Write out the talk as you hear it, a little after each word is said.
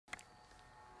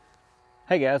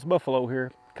Hey guys, Buffalo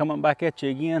here, coming back at you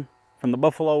again from the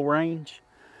Buffalo Range.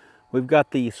 We've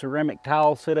got the ceramic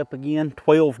tile set up again,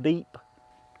 12 deep.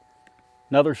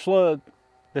 Another slug.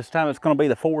 This time it's going to be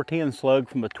the 410 slug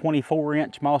from the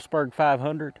 24-inch Mossberg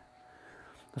 500.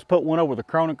 Let's put one over the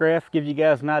chronograph, give you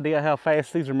guys an idea how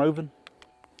fast these are moving.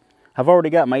 I've already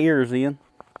got my ears in,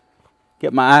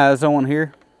 get my eyes on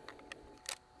here.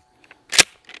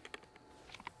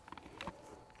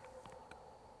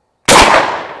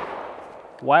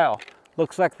 Wow,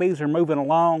 looks like these are moving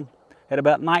along at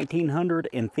about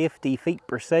 1950 feet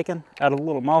per second out of the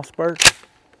little Mossberg.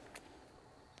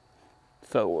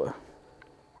 So,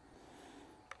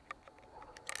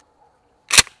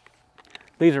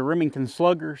 these are Remington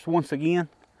Sluggers once again.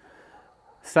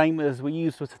 Same as we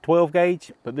used with the 12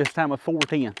 gauge, but this time a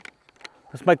 410.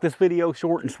 Let's make this video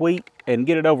short and sweet and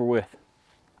get it over with.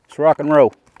 Let's rock and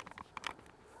roll.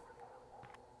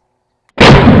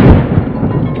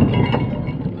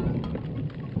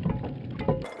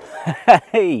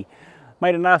 Hey,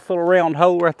 made a nice little round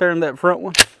hole right there in that front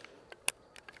one.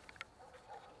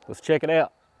 Let's check it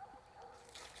out.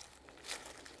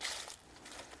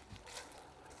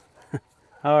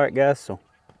 All right, guys, so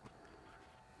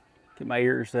get my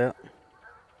ears out.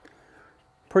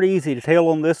 Pretty easy to tell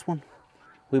on this one.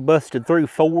 We busted through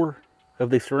 4 of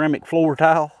the ceramic floor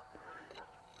tile.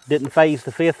 Didn't phase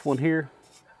the 5th one here.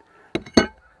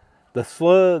 The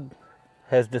slug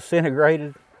has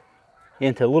disintegrated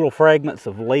into little fragments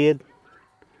of lead.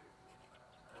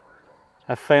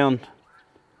 I found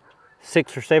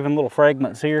 6 or 7 little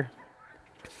fragments here.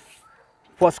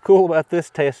 What's cool about this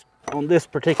test on this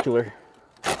particular,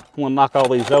 I'm gonna knock all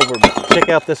these over, but check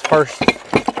out this first.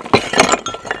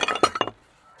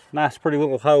 Nice pretty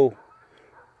little hole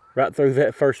right through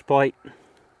that first plate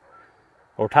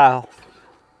or tile.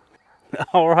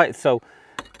 All right, so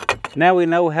now we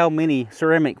know how many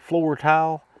ceramic floor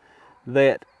tile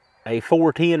that a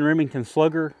 410 Remington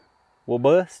Slugger will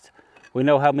bust. We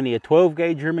know how many a 12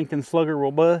 gauge Remington Slugger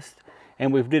will bust,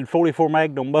 and we've did 44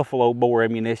 Magnum Buffalo bore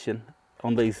ammunition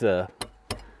on these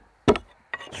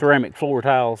ceramic floor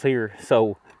tiles here.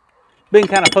 So been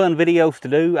kind of fun videos to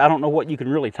do. I don't know what you can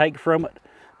really take from it,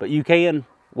 but you can.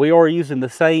 We are using the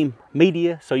same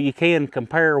media, so you can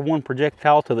compare one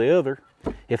projectile to the other,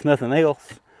 if nothing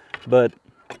else. But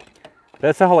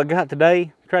that's all I got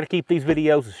today. Try to keep these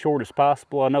videos as short as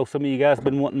possible. I know some of you guys have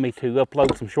been wanting me to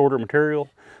upload some shorter material.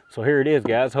 So here it is,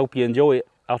 guys. Hope you enjoy it.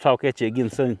 I'll talk at you again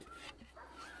soon.